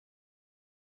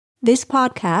This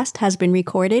podcast has been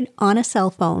recorded on a cell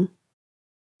phone.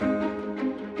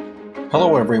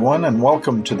 Hello, everyone, and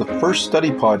welcome to the first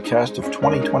study podcast of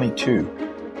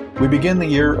 2022. We begin the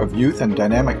year of youth and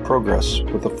dynamic progress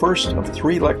with the first of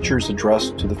 3 lectures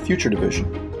addressed to the Future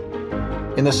Division.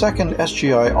 In the second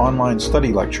SGI online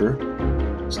study lecture,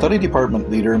 Study Department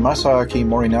Leader Masaaki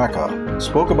Morinaka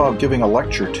spoke about giving a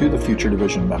lecture to the Future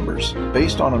Division members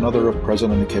based on another of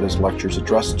President Ikeda's lectures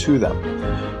addressed to them,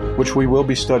 which we will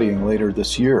be studying later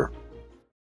this year.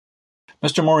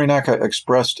 Mr. Morinaka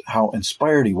expressed how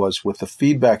inspired he was with the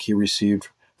feedback he received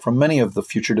from many of the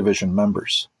Future Division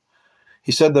members.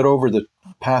 He said that over the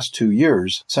past 2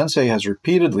 years, Sensei has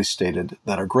repeatedly stated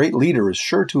that a great leader is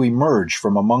sure to emerge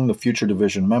from among the Future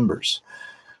Division members,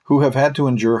 who have had to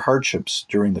endure hardships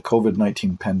during the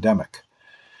COVID-19 pandemic.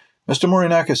 Mr.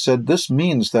 Morinaka said this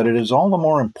means that it is all the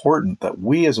more important that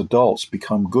we as adults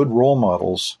become good role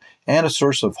models and a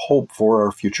source of hope for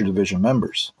our Future Division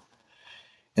members.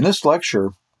 In this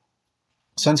lecture,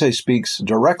 Sensei speaks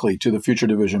directly to the Future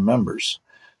Division members,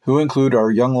 who include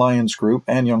our Young Lions group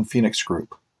and Young Phoenix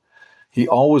group. He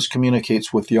always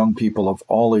communicates with young people of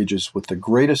all ages with the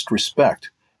greatest respect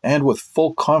and with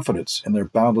full confidence in their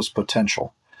boundless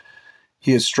potential.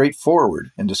 He is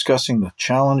straightforward in discussing the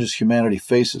challenges humanity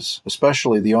faces,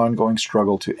 especially the ongoing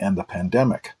struggle to end the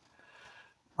pandemic.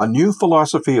 A new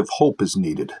philosophy of hope is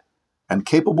needed, and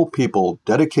capable people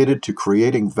dedicated to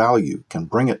creating value can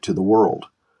bring it to the world.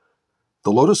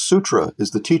 The Lotus Sutra is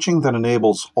the teaching that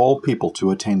enables all people to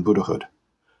attain Buddhahood.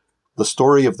 The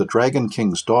story of the Dragon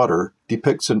King's daughter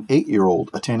depicts an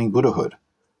 8-year-old attaining Buddhahood.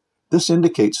 This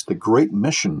indicates the great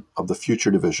mission of the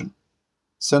Future Division.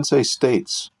 Sensei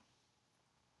states,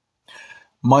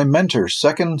 "My mentor,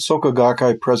 second Soka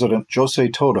Gakkai President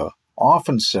Josei Toda,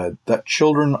 often said that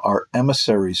children are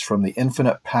emissaries from the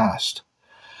infinite past,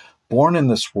 born in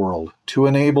this world to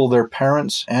enable their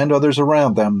parents and others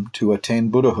around them to attain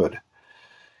Buddhahood.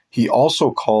 He also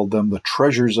called them the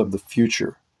treasures of the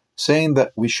future, saying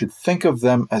that we should think of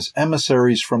them as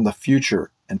emissaries from the future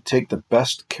and take the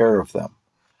best care of them.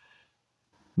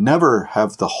 Never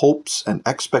have the hopes and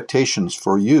expectations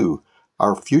for you,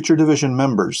 our Future Division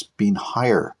members, been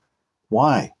higher.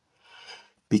 Why?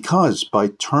 Because by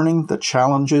turning the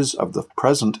challenges of the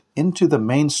present into the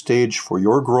main stage for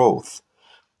your growth,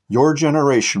 your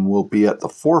generation will be at the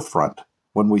forefront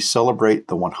when we celebrate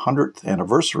the 100th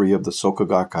anniversary of the Soka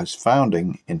Gakkai's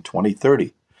founding in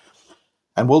 2030,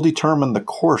 and will determine the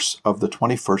course of the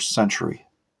 21st century.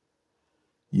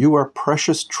 You are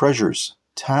precious treasures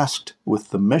tasked with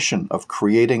the mission of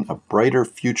creating a brighter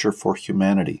future for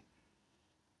humanity.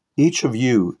 Each of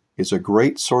you is a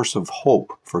great source of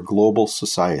hope for global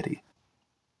society."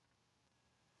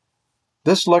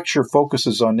 This lecture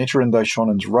focuses on Nichiren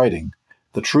Daishonin's writing,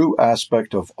 The True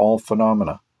Aspect of All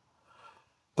Phenomena.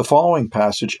 The following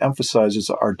passage emphasizes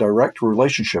our direct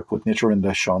relationship with Nichiren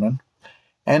Daishonin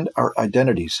and our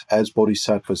identities as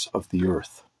bodhisattvas of the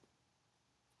earth.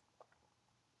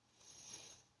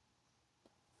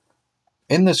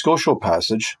 In this Gosho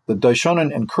passage, the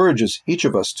Daishonin encourages each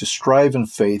of us to strive in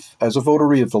faith as a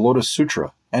votary of the Lotus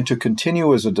Sutra and to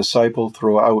continue as a disciple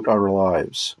throughout our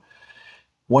lives.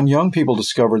 When young people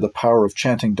discover the power of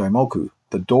chanting Daimoku,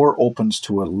 the door opens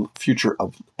to a future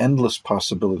of endless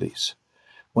possibilities.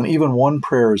 When even one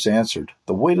prayer is answered,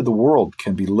 the weight of the world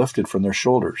can be lifted from their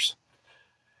shoulders.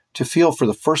 To feel for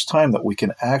the first time that we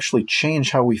can actually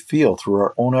change how we feel through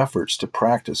our own efforts to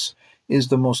practice is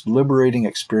the most liberating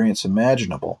experience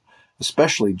imaginable,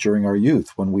 especially during our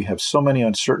youth when we have so many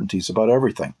uncertainties about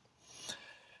everything.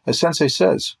 As Sensei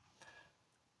says,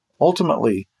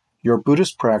 ultimately, your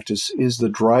Buddhist practice is the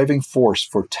driving force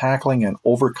for tackling and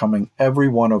overcoming every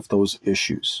one of those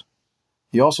issues.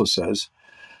 He also says,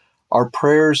 our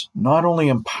prayers not only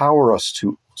empower us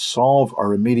to solve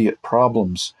our immediate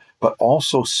problems, but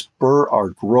also spur our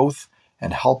growth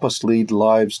and help us lead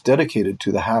lives dedicated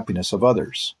to the happiness of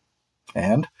others.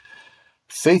 And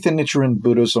faith in Nichiren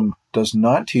Buddhism does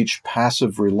not teach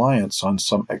passive reliance on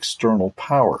some external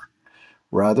power.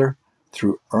 Rather,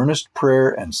 through earnest prayer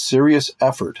and serious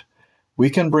effort, we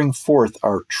can bring forth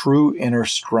our true inner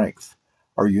strength,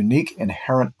 our unique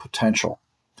inherent potential.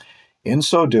 In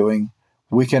so doing,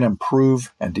 we can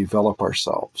improve and develop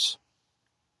ourselves.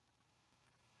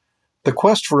 The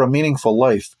quest for a meaningful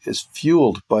life is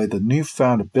fueled by the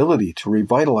newfound ability to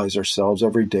revitalize ourselves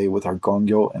every day with our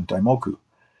Gongyo and Daimoku.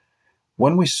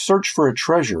 When we search for a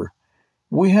treasure,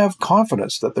 we have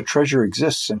confidence that the treasure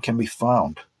exists and can be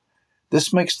found.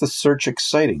 This makes the search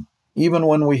exciting, even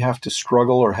when we have to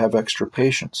struggle or have extra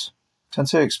patience.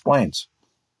 Sensei explains,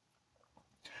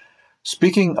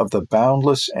 Speaking of the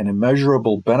boundless and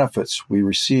immeasurable benefits we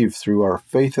receive through our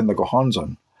faith in the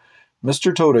Gohonzon,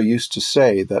 Mr. Toda used to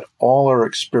say that all our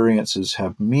experiences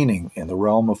have meaning in the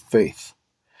realm of faith.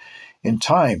 In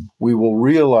time, we will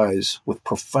realize with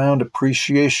profound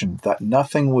appreciation that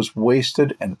nothing was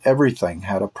wasted and everything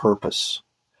had a purpose.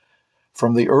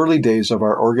 From the early days of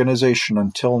our organization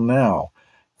until now,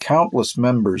 countless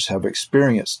members have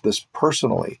experienced this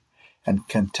personally and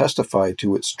can testify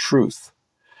to its truth.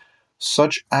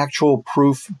 Such actual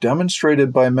proof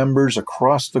demonstrated by members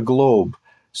across the globe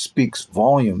speaks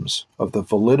volumes of the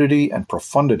validity and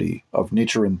profundity of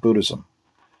Nichiren Buddhism.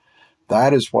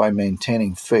 That is why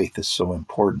maintaining faith is so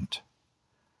important.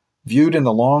 Viewed in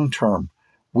the long term,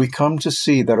 we come to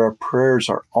see that our prayers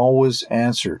are always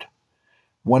answered.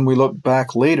 When we look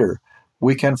back later,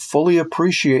 we can fully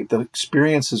appreciate the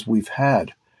experiences we've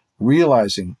had,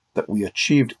 realizing that we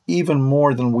achieved even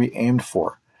more than we aimed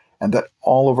for, and that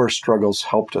all of our struggles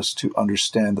helped us to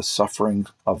understand the suffering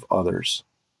of others.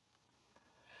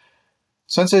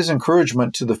 Sensei's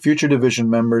encouragement to the future division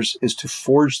members is to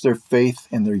forge their faith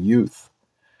in their youth.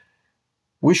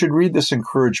 We should read this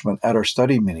encouragement at our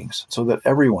study meetings so that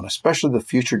everyone, especially the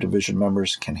future division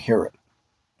members, can hear it.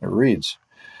 It reads,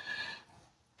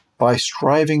 "By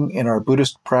striving in our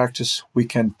Buddhist practice, we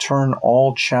can turn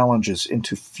all challenges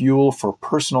into fuel for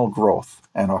personal growth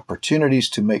and opportunities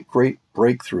to make great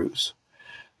breakthroughs.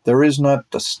 There is not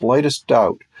the slightest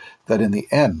doubt that in the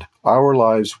end, our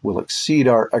lives will exceed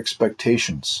our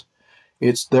expectations.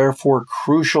 It's therefore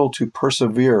crucial to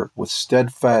persevere with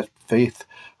steadfast faith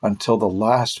until the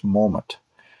last moment.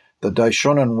 The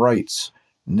Daishonin writes,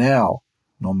 'Now,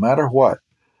 no matter what,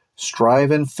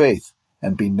 strive in faith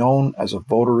and be known as a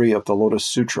votary of the Lotus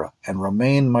Sutra and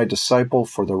remain my disciple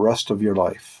for the rest of your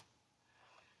life.'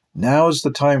 Now is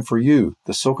the time for you,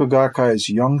 the Soka Gakkai's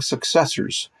young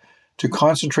successors, to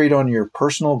concentrate on your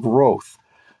personal growth,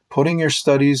 putting your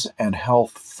studies and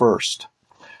health first.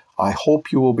 I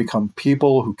hope you will become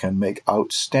people who can make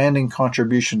outstanding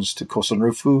contributions to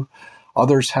Kosen-rufu,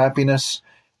 others' happiness,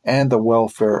 and the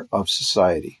welfare of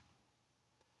society."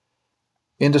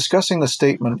 In discussing the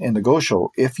statement in the Gosho,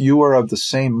 "If you are of the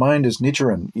same mind as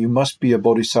Nichiren, you must be a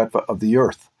bodhisattva of the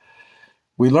earth,"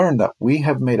 we learn that we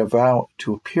have made a vow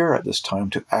to appear at this time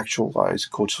to actualize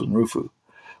Kosen-rufu.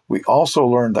 We also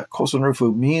learned that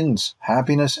Kosen-rufu means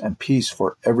happiness and peace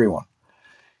for everyone.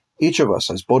 Each of us,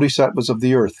 as bodhisattvas of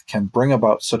the earth, can bring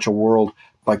about such a world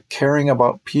by caring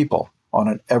about people on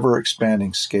an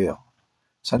ever-expanding scale.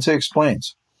 Sensei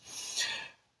explains,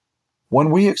 "When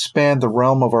we expand the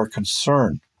realm of our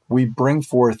concern, we bring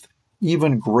forth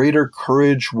even greater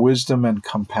courage, wisdom, and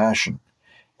compassion,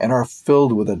 and are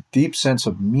filled with a deep sense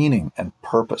of meaning and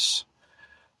purpose.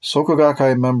 Soka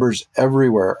Gakkai members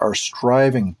everywhere are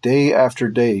striving day after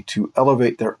day to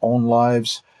elevate their own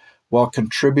lives while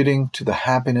contributing to the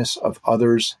happiness of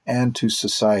others and to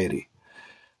society.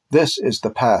 This is the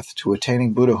path to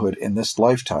attaining Buddhahood in this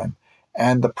lifetime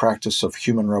and the practice of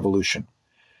human revolution.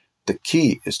 The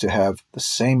key is to have the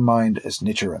same mind as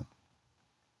Nichiren."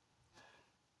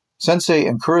 Sensei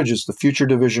encourages the future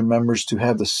division members to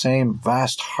have the same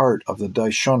vast heart of the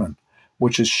Daishonin,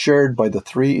 which is shared by the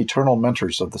three eternal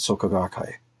mentors of the Soka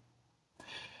Gakkai.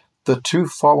 The two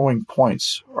following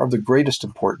points are of the greatest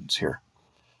importance here.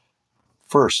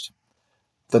 First,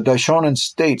 the Daishonin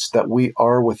states that we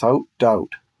are without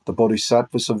doubt the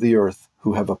bodhisattvas of the earth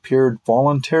who have appeared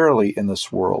voluntarily in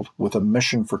this world with a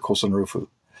mission for Kosen-rufu.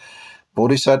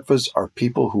 Bodhisattvas are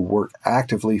people who work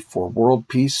actively for world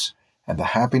peace and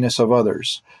the happiness of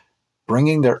others,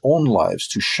 bringing their own lives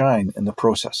to shine in the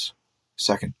process.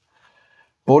 Second,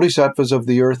 bodhisattvas of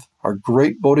the earth are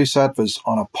great bodhisattvas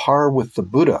on a par with the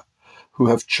Buddha, who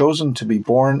have chosen to be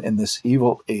born in this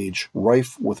evil age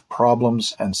rife with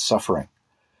problems and suffering.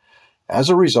 As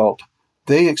a result,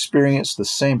 they experience the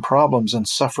same problems and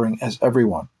suffering as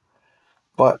everyone,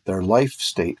 but their life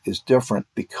state is different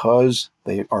because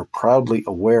they are proudly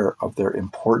aware of their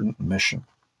important mission.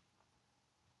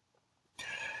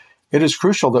 It is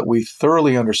crucial that we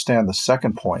thoroughly understand the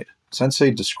second point.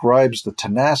 Sensei describes the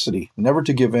tenacity never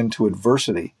to give in to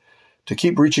adversity, to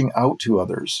keep reaching out to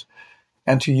others,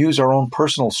 and to use our own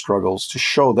personal struggles to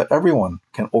show that everyone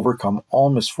can overcome all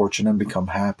misfortune and become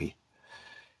happy.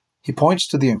 He points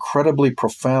to the incredibly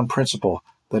profound principle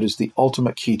that is the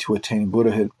ultimate key to attaining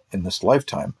Buddhahood in this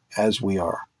lifetime, as we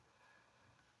are.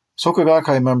 Soka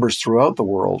Gakkai members throughout the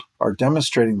world are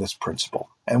demonstrating this principle,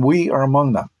 and we are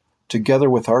among them, together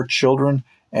with our children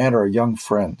and our young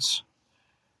friends.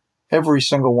 Every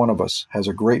single one of us has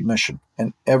a great mission,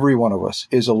 and every one of us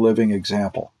is a living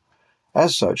example.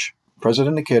 As such,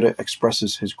 President Ikeda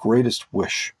expresses his greatest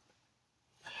wish.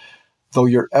 Though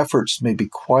your efforts may be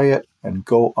quiet and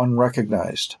go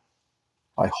unrecognized,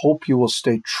 I hope you will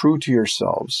stay true to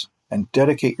yourselves and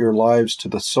dedicate your lives to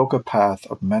the Soka path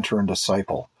of mentor and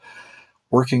disciple,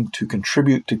 working to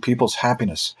contribute to people's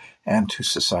happiness and to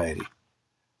society.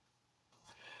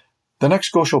 The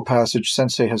next Gosho passage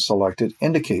Sensei has selected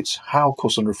indicates how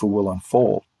Kosen-rufu will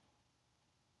unfold.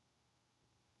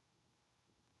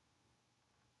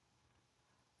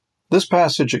 This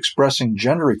passage expressing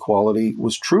gender equality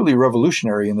was truly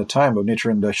revolutionary in the time of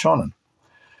Nichiren Daishonin.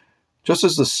 Just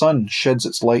as the sun sheds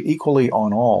its light equally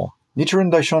on all,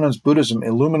 Nichiren Daishonin's Buddhism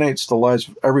illuminates the lives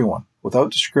of everyone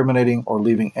without discriminating or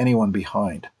leaving anyone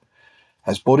behind.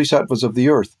 As bodhisattvas of the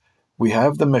earth, we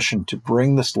have the mission to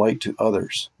bring this light to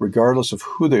others, regardless of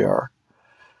who they are.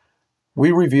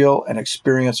 We reveal and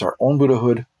experience our own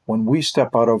Buddhahood when we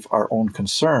step out of our own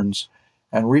concerns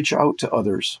and reach out to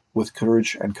others with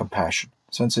courage and compassion.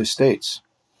 Sensei states,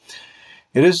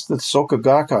 "It is the Soka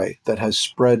Gakkai that has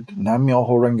spread Nammyoho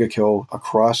Renge Kyo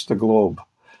across the globe.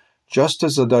 Just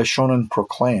as the Daishonin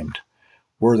proclaimed,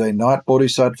 were they not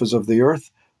bodhisattvas of the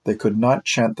earth, they could not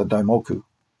chant the Daimoku.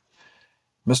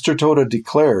 Mr. Toda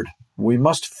declared, we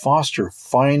must foster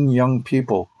fine young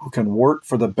people who can work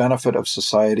for the benefit of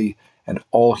society and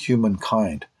all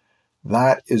humankind.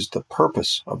 That is the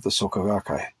purpose of the Soka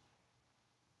Gakkai."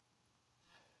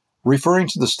 Referring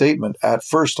to the statement, at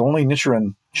first only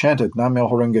Nichiren chanted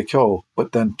Nammyoho Renge Kyo,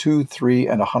 but then 2, 3,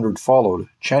 and 100 followed,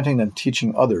 chanting and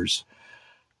teaching others.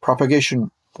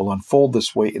 Propagation will unfold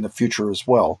this way in the future as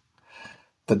well.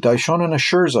 The Daishonin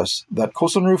assures us that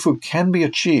Kosen-rufu can be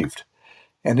achieved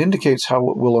and indicates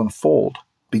how it will unfold,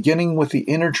 beginning with the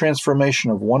inner transformation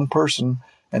of one person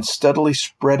and steadily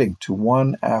spreading to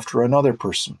one after another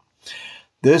person.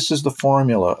 This is the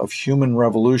formula of human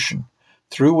revolution,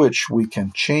 through which we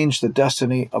can change the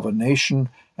destiny of a nation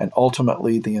and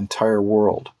ultimately the entire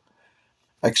world.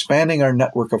 Expanding our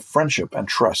network of friendship and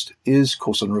trust is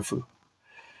Kosen-rufu.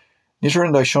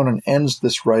 Nichiren Daishonin ends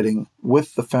this writing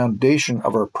with the foundation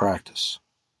of our practice.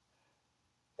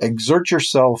 Exert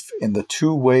yourself in the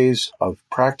two ways of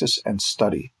practice and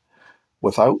study.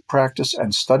 Without practice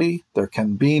and study, there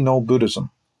can be no Buddhism.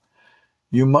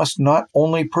 You must not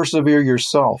only persevere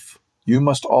yourself, you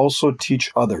must also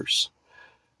teach others.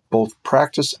 Both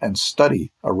practice and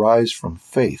study arise from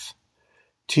faith.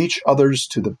 Teach others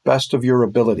to the best of your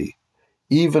ability,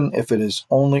 even if it is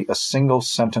only a single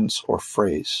sentence or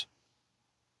phrase.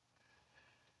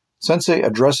 Sensei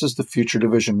addresses the Future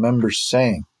Division members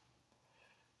saying,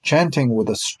 "Chanting with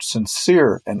a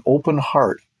sincere and open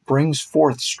heart brings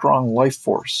forth strong life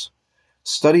force.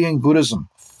 Studying Buddhism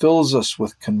fills us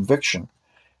with conviction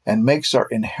and makes our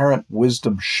inherent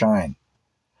wisdom shine.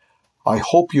 I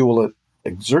hope you will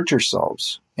exert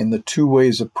yourselves in the two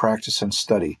ways of practice and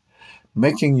study,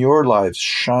 making your lives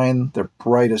shine their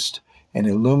brightest and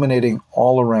illuminating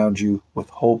all around you with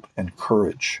hope and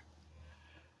courage."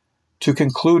 To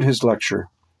conclude his lecture,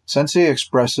 Sensei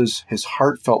expresses his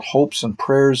heartfelt hopes and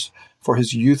prayers for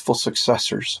his youthful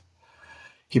successors.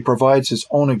 He provides his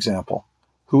own example,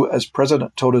 who, as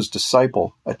President Toda's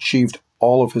disciple, achieved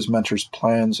all of his mentor's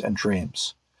plans and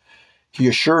dreams. He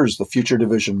assures the Future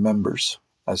Division members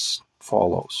as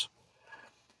follows,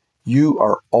 "You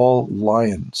are all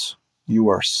lions. You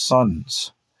are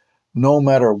sons. No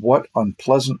matter what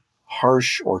unpleasant,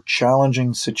 harsh, or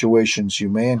challenging situations you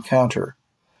may encounter,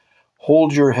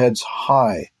 hold your heads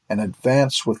high and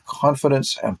advance with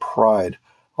confidence and pride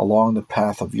along the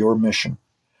path of your mission.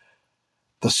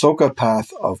 The Soka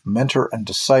path of mentor and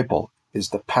disciple is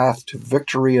the path to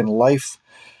victory in life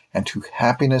and to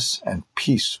happiness and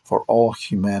peace for all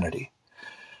humanity.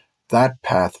 That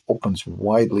path opens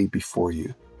widely before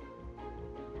you."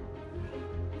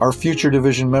 Our Future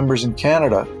Division members in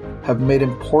Canada have made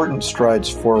important strides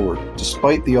forward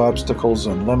despite the obstacles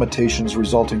and limitations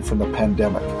resulting from the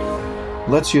pandemic.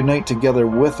 Let's unite together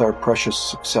with our precious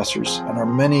successors and our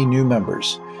many new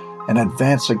members and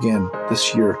advance again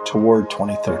this year toward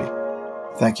 2030.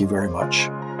 Thank you very much.